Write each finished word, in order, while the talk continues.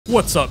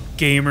What's up,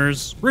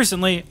 gamers?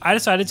 Recently, I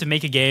decided to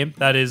make a game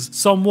that is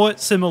somewhat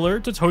similar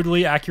to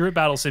Totally Accurate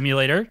Battle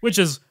Simulator, which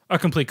is a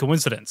complete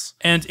coincidence.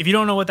 And if you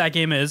don't know what that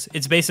game is,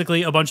 it's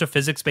basically a bunch of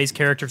physics-based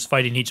characters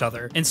fighting each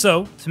other. And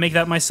so, to make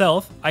that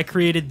myself, I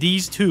created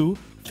these two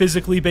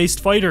physically based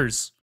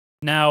fighters.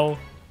 Now,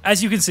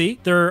 as you can see,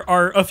 there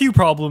are a few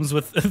problems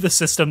with the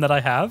system that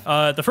I have.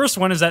 The first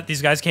one is that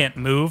these guys can't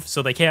move,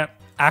 so they can't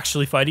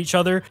actually fight each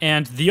other.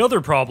 And the other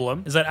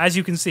problem is that, as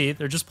you can see,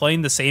 they're just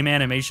playing the same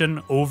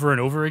animation over and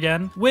over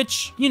again,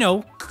 which, you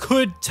know,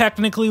 could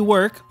technically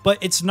work, but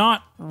it's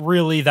not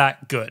really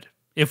that good,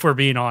 if we're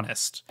being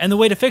honest. And the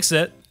way to fix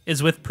it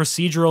is with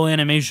procedural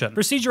animation.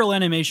 Procedural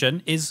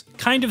animation is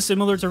kind of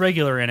similar to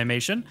regular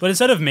animation, but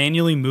instead of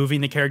manually moving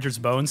the character's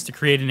bones to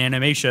create an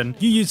animation,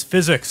 you use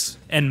physics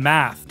and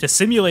math to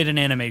simulate an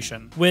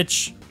animation,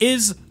 which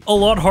is a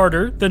lot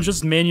harder than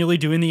just manually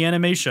doing the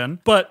animation.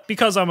 But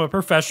because I'm a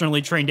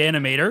professionally trained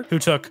animator who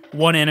took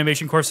one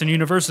animation course in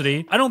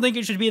university, I don't think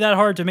it should be that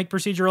hard to make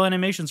procedural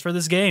animations for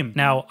this game.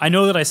 Now, I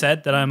know that I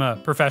said that I'm a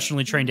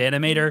professionally trained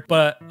animator,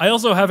 but I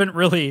also haven't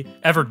really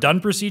ever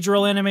done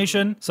procedural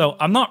animation, so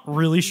I'm not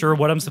really sure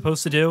what I'm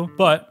supposed to do.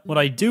 But what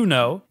I do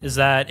know is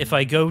that if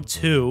I go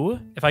to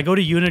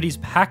Unity's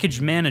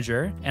package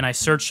manager and I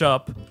search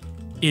up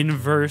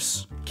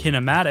inverse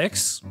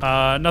kinematics,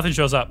 nothing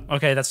shows up.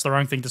 Okay, that's the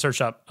wrong thing to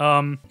search up.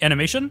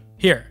 Animation?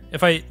 Here,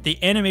 the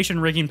animation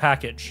rigging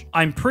package.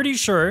 I'm pretty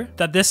sure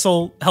that this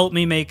will help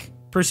me make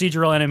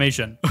procedural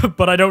animation,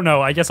 but I don't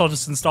know. I guess I'll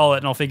just install it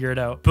and I'll figure it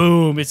out.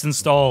 Boom, it's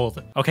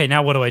installed. Okay,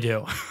 now what do I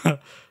do?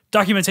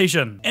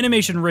 Documentation,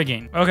 animation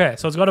rigging. Okay,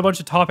 so it's got a bunch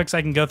of topics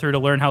I can go through to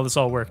learn how this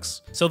all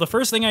works. So the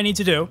first thing I need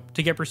to do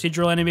to get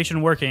procedural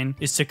animation working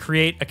is to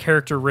create a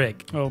character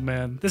rig. Oh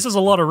man, this is a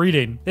lot of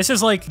reading. This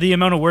is like the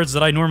amount of words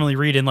that I normally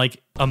read in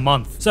like a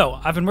month. So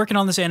I've been working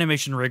on this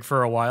animation rig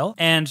for a while,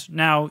 and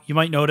now you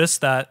might notice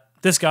that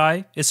this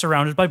guy is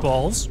surrounded by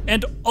balls,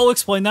 and I'll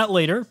explain that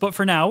later, but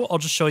for now, I'll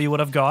just show you what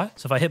I've got.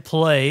 So if I hit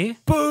play,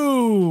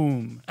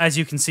 boom! As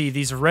you can see,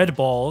 these red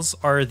balls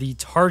are the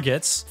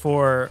targets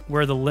for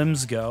where the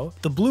limbs go.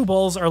 The blue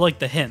balls are like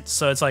the hints,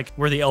 so it's like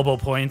where the elbow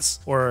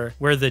points or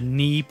where the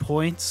knee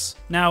points.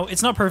 Now,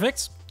 it's not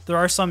perfect. There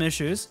are some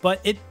issues,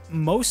 but it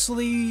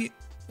mostly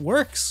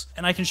works,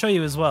 and I can show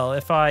you as well.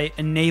 If I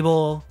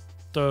enable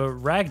the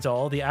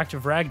Ragdoll, the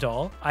active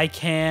Ragdoll, I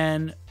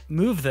can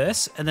move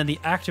this, and then the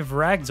active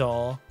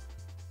Ragdoll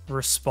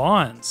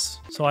responds.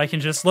 So I can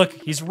just, look,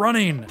 he's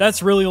running.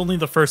 That's really only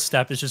the first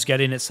step, is just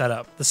getting it set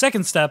up. The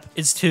second step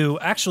is to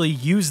actually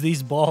use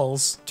these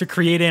balls to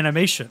create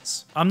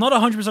animations. I'm not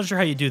 100% sure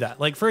how you do that.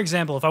 Like, for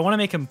example, if I want to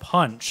make him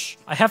punch,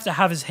 I have to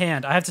have his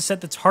hand. I have to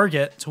set the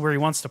target to where he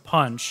wants to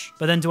punch.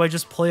 But then do I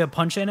just play a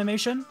punch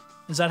animation?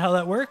 Is that how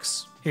that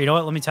works? Here, you know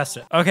what? Let me test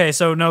it. Okay,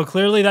 so no,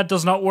 clearly that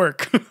does not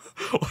work.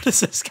 What is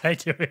this guy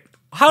doing?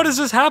 How does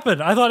this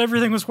happen? I thought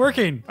everything was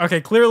working.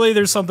 Okay, clearly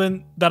there's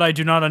something that I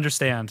do not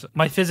understand.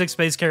 My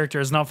physics-based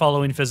character is not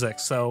following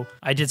physics, so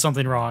I did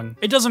something wrong.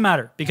 It doesn't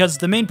matter, because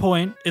the main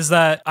point is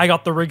that I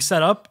got the rig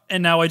set up,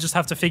 and now I just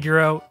have to figure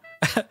out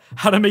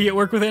how to make it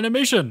work with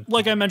animation.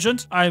 Like I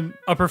mentioned, I'm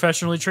a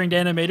professionally trained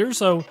animator,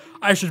 so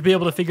I should be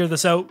able to figure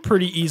this out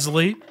pretty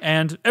easily,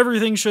 and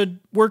everything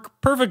should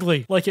work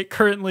perfectly like it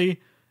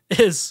currently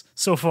is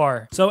so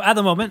far. So at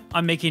the moment,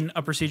 I'm making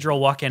a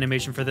procedural walk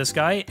animation for this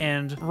guy,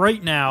 and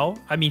right now,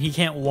 I mean, he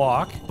can't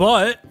walk,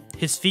 but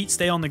his feet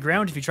stay on the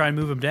ground if you try and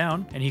move him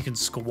down, and he can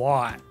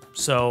squat.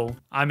 So,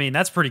 I mean,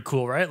 that's pretty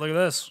cool, right? Look at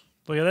this.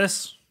 Look at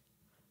this.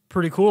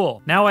 Pretty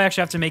cool. Now I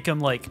actually have to make him,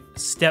 like,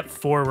 step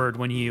forward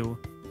when you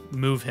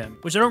move him,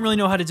 which I don't really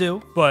know how to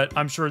do, but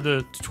I'm sure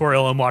the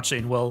tutorial I'm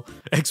watching will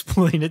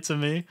explain it to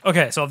me.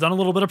 Okay, so I've done a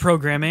little bit of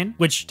programming,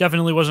 which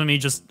definitely wasn't me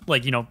just,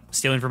 like, you know,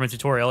 stealing from a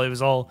tutorial. It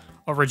was all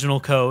original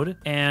code.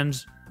 And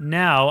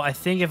now I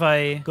think if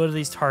I go to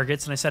these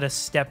targets and I set a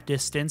step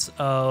distance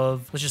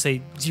of, let's just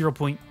say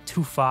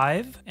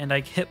 0.25, and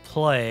I hit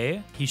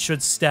play, he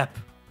should step.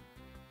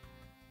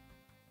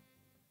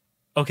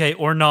 Okay,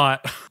 or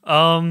not.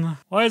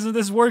 Why isn't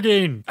this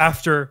working?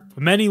 After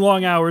many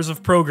long hours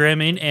of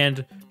programming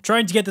and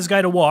trying to get this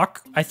guy to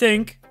walk, I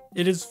think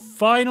it is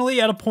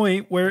finally at a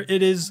point where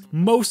it is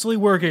mostly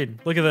working.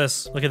 Look at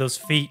this. Look at those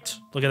feet.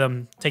 Look at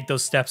them take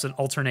those steps and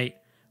alternate.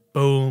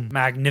 Boom.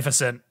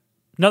 Magnificent.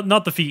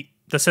 Not the feet,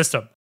 the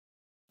system.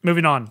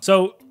 Moving on.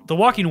 So the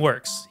walking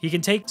works. He can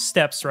take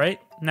steps, right?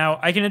 Now,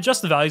 I can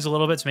adjust the values a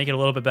little bit to make it a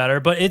little bit better,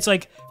 but it's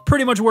like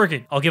pretty much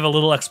working. I'll give a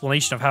little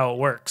explanation of how it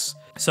works.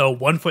 So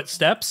 1 foot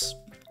steps,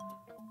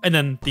 and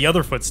then the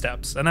other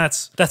footsteps, and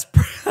that's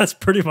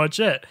pretty much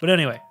it. But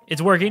anyway,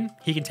 it's working.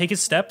 He can take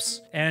his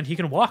steps, and he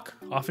can walk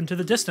off into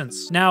the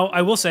distance. Now,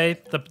 I will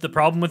say, the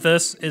problem with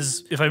this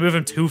is if I move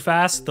him too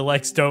fast, the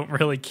legs don't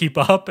really keep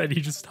up, and he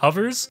just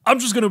hovers. I'm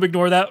just going to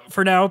ignore that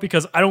for now,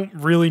 because I don't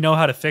really know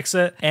how to fix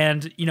it,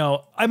 and, you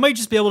know, I might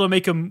just be able to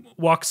make him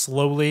walk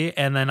slowly,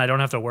 and then I don't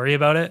have to worry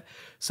about it.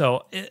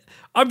 So,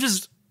 I'm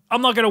just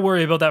I'm not gonna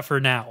worry about that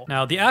for now.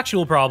 Now, the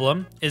actual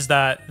problem is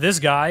that this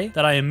guy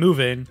that I am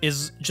moving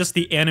is just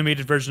the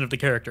animated version of the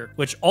character,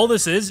 which all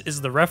this is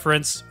the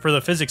reference for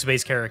the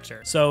physics-based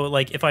character. So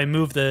like if I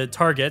move the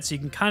targets, you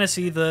can kind of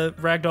see the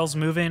ragdolls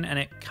moving and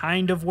it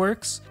kind of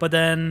works, but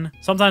then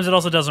sometimes it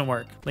also doesn't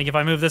work. Like if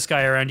I move this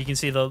guy around, you can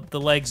see the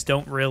legs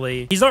don't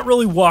really, he's not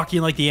really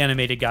walking like the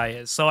animated guy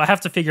is. So I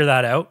have to figure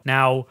that out.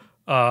 Now,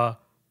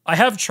 I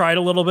have tried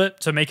a little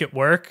bit to make it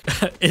work.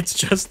 It's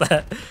just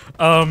that,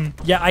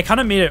 yeah, I kind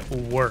of made it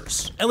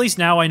worse. At least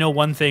now I know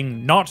one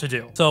thing not to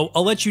do. So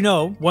I'll let you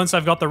know once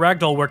I've got the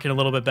ragdoll working a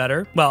little bit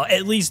better. Well,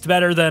 at least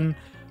better than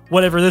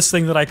whatever this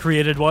thing that I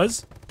created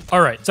was.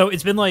 All right, so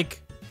it's been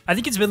like, I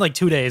think it's been like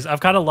 2 days.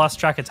 I've kind of lost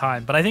track of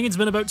time, but I think it's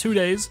been about 2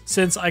 days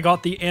since I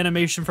got the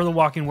animation for the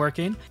walking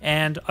working,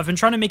 and I've been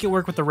trying to make it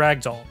work with the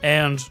ragdoll.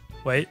 And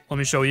wait, let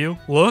me show you.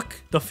 Look,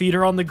 the feet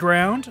are on the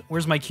ground.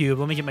 Where's my cube?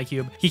 Let me get my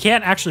cube. He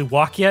can't actually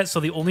walk yet, so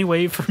the only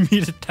way for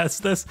me to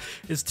test this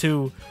is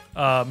to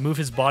move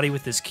his body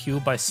with this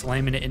cube by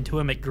slamming it into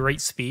him at great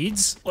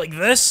speeds. Like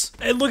this.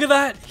 And look at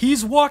that.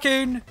 He's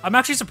walking. I'm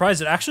actually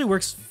surprised. It actually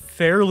works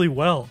fairly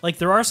well. Like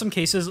there are some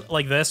cases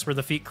like this where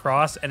the feet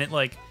cross and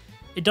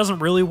it doesn't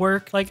really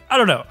work. Like, I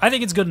don't know. I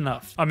think it's good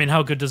enough. I mean,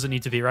 how good does it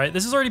need to be, right?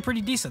 This is already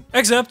pretty decent.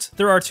 Except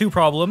there are 2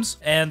 problems.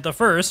 And the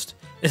first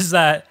is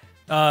that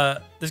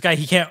this guy,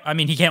 he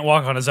can't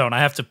walk on his own. I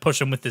have to push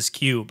him with this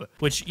cube,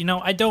 which, you know,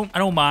 I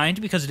don't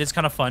mind because it is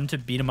kind of fun to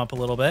beat him up a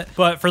little bit.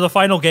 But for the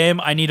final game,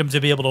 I need him to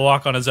be able to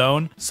walk on his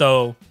own.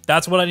 So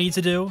that's what I need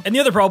to do. And the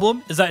other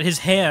problem is that his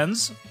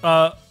hands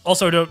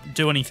also don't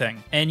do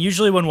anything. And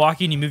usually when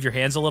walking, you move your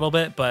hands a little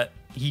bit, but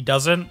he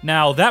doesn't.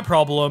 Now that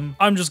problem,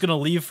 I'm just gonna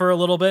leave for a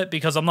little bit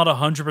because I'm not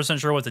 100%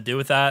 sure what to do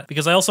with that,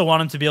 because I also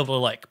want him to be able to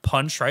like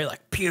punch, right?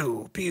 Like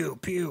pew, pew,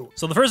 pew.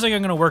 So the first thing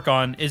I'm gonna work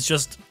on is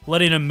just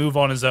letting him move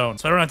on his own,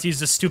 so I don't have to use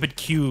this stupid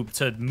cube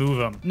to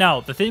move him.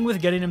 Now, the thing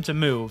with getting him to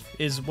move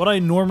is what I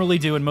normally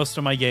do in most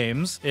of my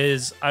games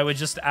is I would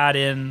just add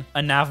in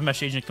a nav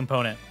mesh agent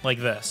component like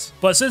this.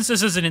 But since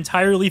this is an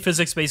entirely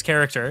physics-based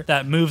character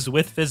that moves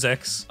with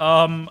physics,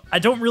 I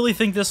don't really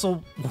think this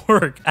will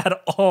work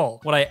at all.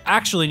 What I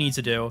actually need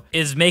to do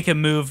is make him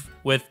move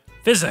with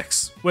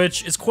physics,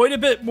 which is quite a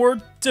bit more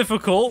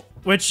difficult,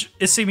 which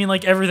is seeming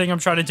like everything I'm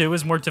trying to do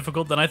is more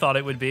difficult than I thought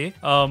it would be.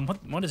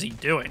 What is he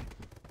doing?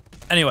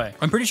 Anyway,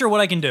 I'm pretty sure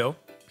what I can do,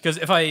 because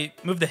if I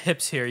move the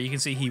hips here, you can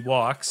see he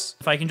walks.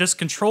 If I can just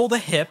control the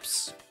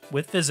hips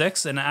with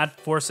physics and add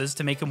forces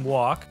to make him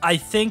walk, I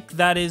think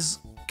that is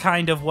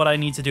kind of what I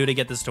need to do to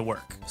get this to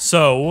work.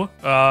 So,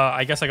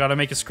 I guess I gotta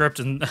make a script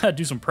and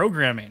do some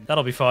programming.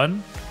 That'll be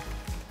fun.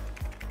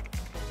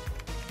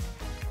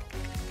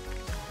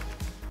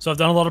 So I've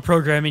done a lot of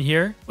programming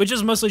here, which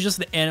is mostly just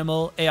the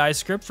animal AI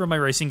script from my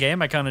racing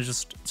game. I kind of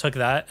just took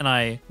that and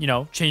I, you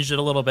know, changed it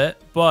a little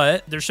bit,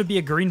 but there should be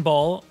a green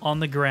ball on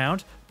the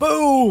ground.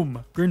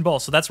 Boom! Green ball.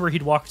 So that's where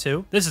he'd walk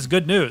to. This is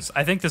good news.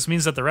 I think this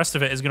means that the rest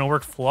of it is going to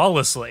work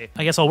flawlessly.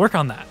 I guess I'll work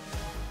on that.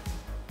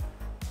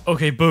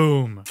 Okay,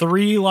 boom.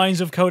 3 lines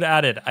of code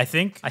added. I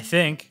think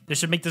this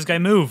should make this guy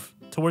move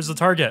towards the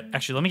target.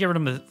 Actually, let me get rid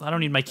of I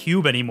don't need my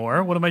cube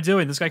anymore. What am I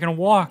doing? This guy can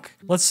walk.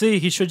 Let's see.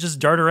 He should just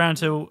dart around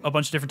to a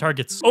bunch of different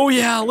targets. Oh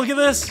yeah, look at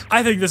this.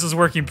 I think this is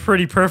working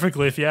pretty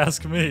perfectly if you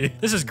ask me.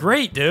 This is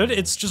great, dude.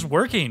 It's just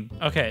working.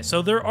 Okay,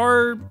 so there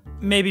are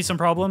maybe some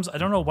problems. I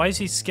don't know. Why is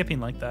he skipping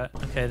like that?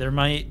 Okay, there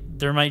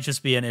might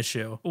just be an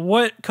issue.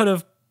 What could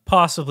have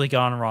possibly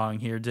gone wrong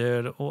here,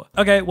 dude?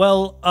 Okay,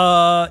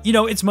 well, you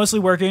know, it's mostly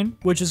working,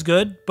 which is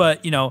good,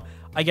 but you know,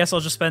 I guess I'll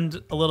just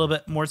spend a little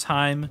bit more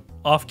time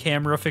off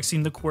camera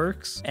fixing the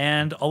quirks,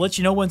 and I'll let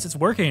you know once it's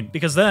working,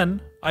 because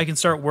then I can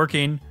start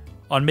working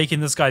on making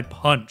this guy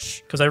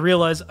punch, because I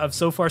realize I've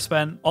so far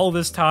spent all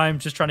this time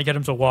just trying to get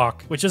him to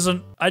walk, which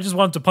isn't, I just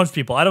want him to punch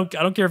people. I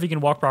don't care if he can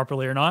walk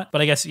properly or not,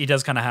 but I guess he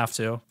does kind of have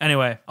to.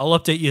 Anyway, I'll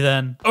update you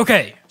then.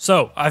 Okay,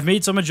 so I've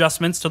made some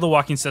adjustments to the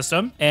walking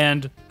system,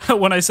 and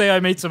when I say I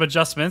made some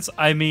adjustments,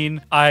 I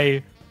mean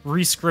I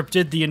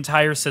re-scripted the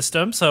entire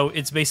system, so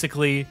it's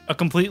basically a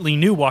completely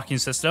new walking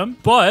system.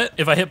 But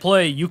if I hit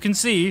play, you can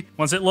see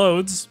once it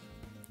loads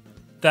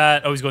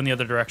that, oh, he's going the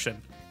other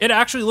direction. It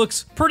actually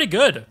looks pretty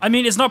good. I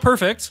mean, it's not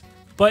perfect,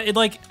 but it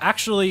like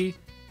actually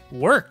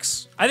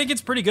works. I think it's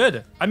pretty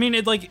good. I mean,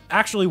 it like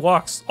actually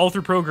walks all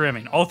through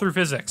programming, all through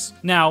physics.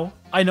 Now,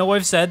 I know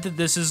I've said that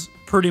this is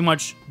pretty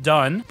much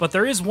done, but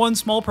there is one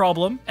small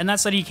problem, and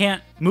that's that he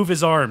can't move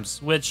his arms,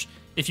 which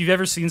if you've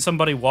ever seen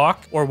somebody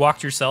walk or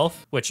walked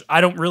yourself, which I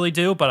don't really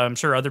do, but I'm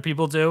sure other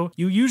people do,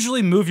 you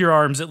usually move your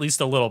arms at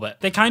least a little bit.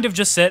 They kind of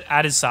just sit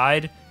at his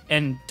side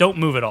and don't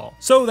move at all.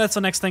 So that's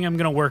the next thing I'm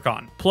gonna work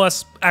on.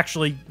 Plus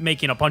actually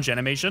making a punch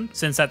animation,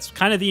 since that's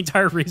kind of the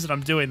entire reason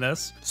I'm doing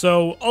this.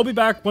 So I'll be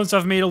back once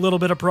I've made a little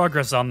bit of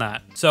progress on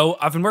that. So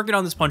I've been working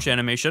on this punch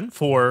animation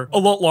for a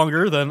lot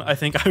longer than I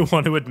think I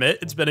want to admit.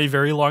 It's been a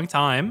very long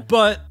time,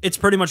 but it's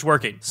pretty much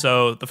working.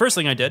 So the first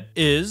thing I did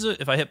is,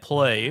 if I hit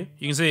play,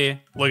 you can see,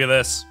 look at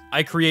this.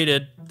 I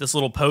created this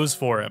little pose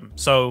for him.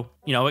 So,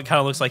 you know, it kind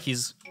of looks like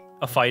he's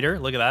a fighter.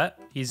 Look at that.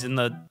 He's in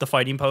the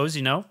fighting pose,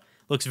 you know?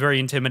 looks very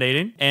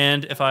intimidating.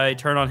 And if I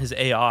turn on his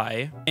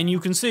AI, and you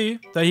can see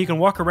that he can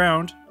walk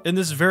around in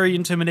this very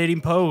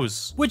intimidating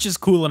pose, which is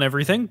cool and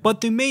everything,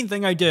 but the main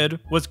thing I did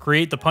was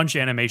create the punch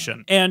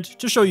animation. And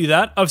to show you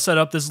that, I've set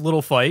up this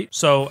little fight.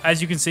 So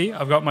as you can see,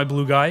 I've got my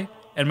blue guy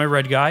and my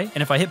red guy,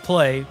 and if I hit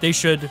play, they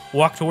should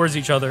walk towards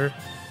each other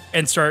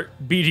and start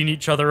beating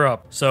each other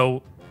up.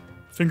 So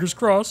fingers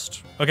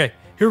crossed. Okay,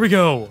 here we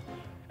go.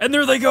 And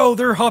there they go,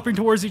 they're hopping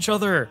towards each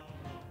other.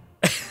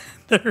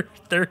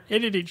 They're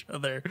hitting each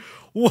other.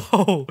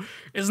 Whoa,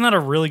 isn't that a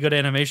really good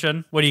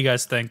animation? What do you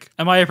guys think?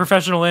 Am I a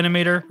professional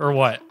animator or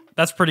what?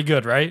 That's pretty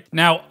good, right?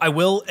 Now, I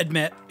will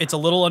admit it's a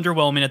little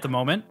underwhelming at the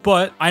moment,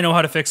 but I know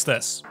how to fix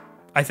this.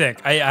 I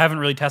think. I haven't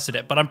really tested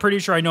it, but I'm pretty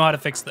sure I know how to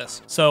fix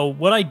this. So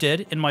what I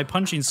did in my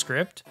punching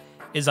script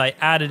is I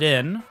added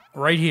in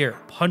right here,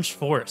 punch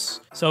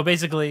force. So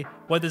basically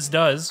what this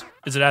does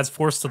is it adds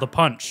force to the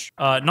punch.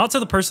 Not to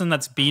the person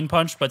that's being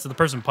punched, but to the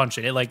person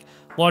punching. It like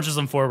launches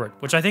them forward,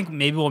 which I think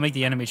maybe will make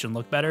the animation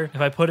look better.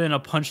 If I put in a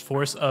punch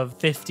force of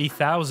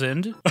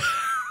 50,000,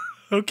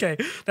 okay,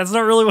 that's not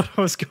really what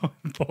I was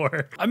going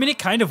for. I mean, it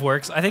kind of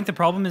works. I think the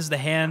problem is the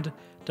hand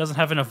doesn't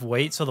have enough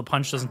weight, so the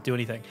punch doesn't do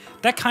anything.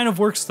 That kind of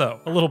works though,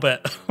 a little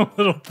bit, a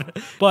little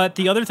bit. But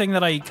the other thing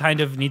that I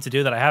kind of need to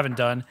do that I haven't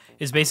done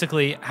is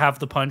basically have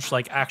the punch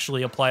like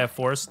actually apply a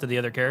force to the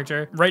other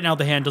character. Right now,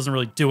 the hand doesn't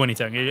really do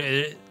anything.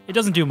 It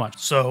doesn't do much.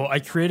 So I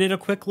created a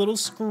quick little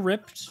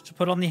script to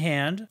put on the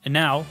hand, and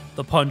now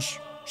the punch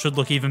should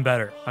look even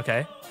better.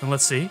 Okay, and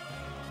let's see.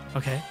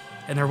 Okay,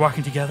 and they're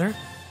walking together,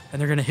 and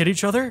they're gonna hit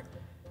each other.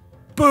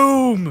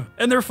 Boom!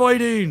 And they're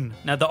fighting.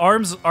 Now the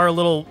arms are a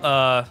little,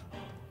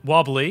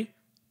 wobbly,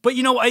 but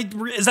you know,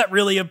 is that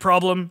really a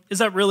problem? Is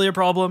that really a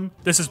problem?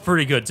 This is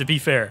pretty good, to be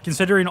fair.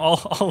 Considering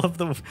all of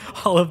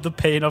the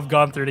pain I've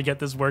gone through to get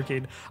this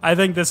working, I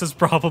think this is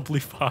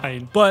probably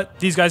fine. But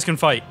these guys can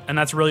fight, and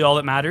that's really all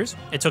that matters.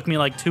 It took me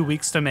like 2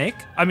 weeks to make.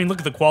 I mean, look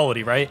at the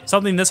quality, right?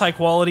 Something this high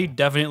quality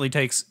definitely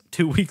takes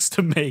 2 weeks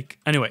to make.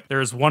 Anyway,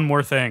 there's one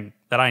more thing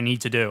that I need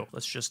to do.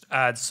 Let's just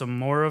add some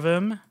more of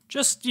him.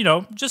 Just, you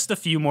know, just a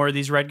few more of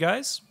these red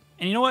guys.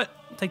 And you know what?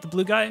 Take the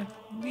blue guy.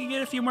 We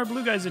get a few more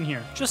blue guys in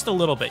here. Just a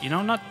little bit, you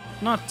know?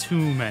 Not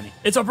too many.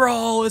 It's a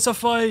brawl. It's a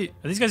fight.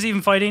 Are these guys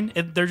even fighting?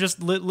 They're just,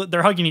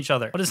 they're hugging each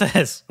other. What is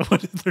this?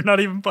 They're not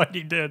even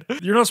fighting, dude.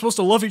 You're not supposed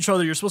to love each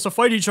other. You're supposed to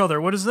fight each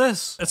other. What is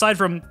this? Aside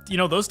from, you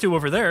know, those two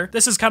over there,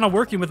 this is kind of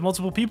working with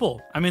multiple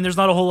people. I mean, there's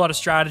not a whole lot of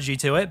strategy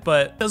to it,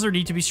 but does there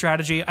need to be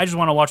strategy? I just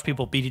want to watch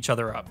people beat each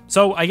other up.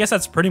 So I guess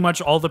that's pretty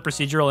much all the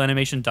procedural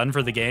animation done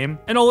for the game.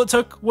 And all it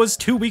took was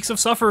 2 weeks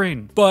of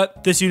suffering.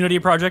 But this Unity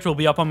project will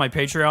be up on my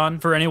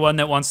Patreon for anyone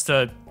that wants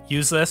to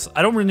use this.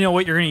 I don't really know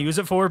what you're going to use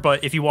it for,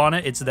 but if you want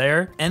it, it's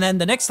there. And then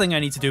the next thing I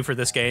need to do for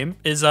this game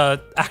is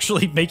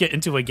actually make it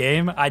into a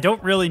game. I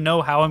don't really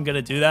know how I'm going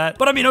to do that,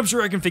 but I mean, I'm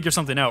sure I can figure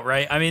something out,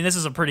 right? I mean, this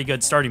is a pretty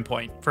good starting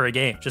point for a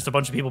game. Just a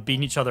bunch of people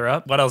beating each other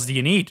up. What else do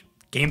you need?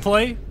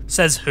 Gameplay?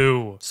 Says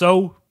who?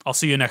 So I'll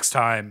see you next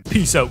time.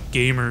 Peace out,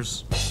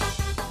 gamers.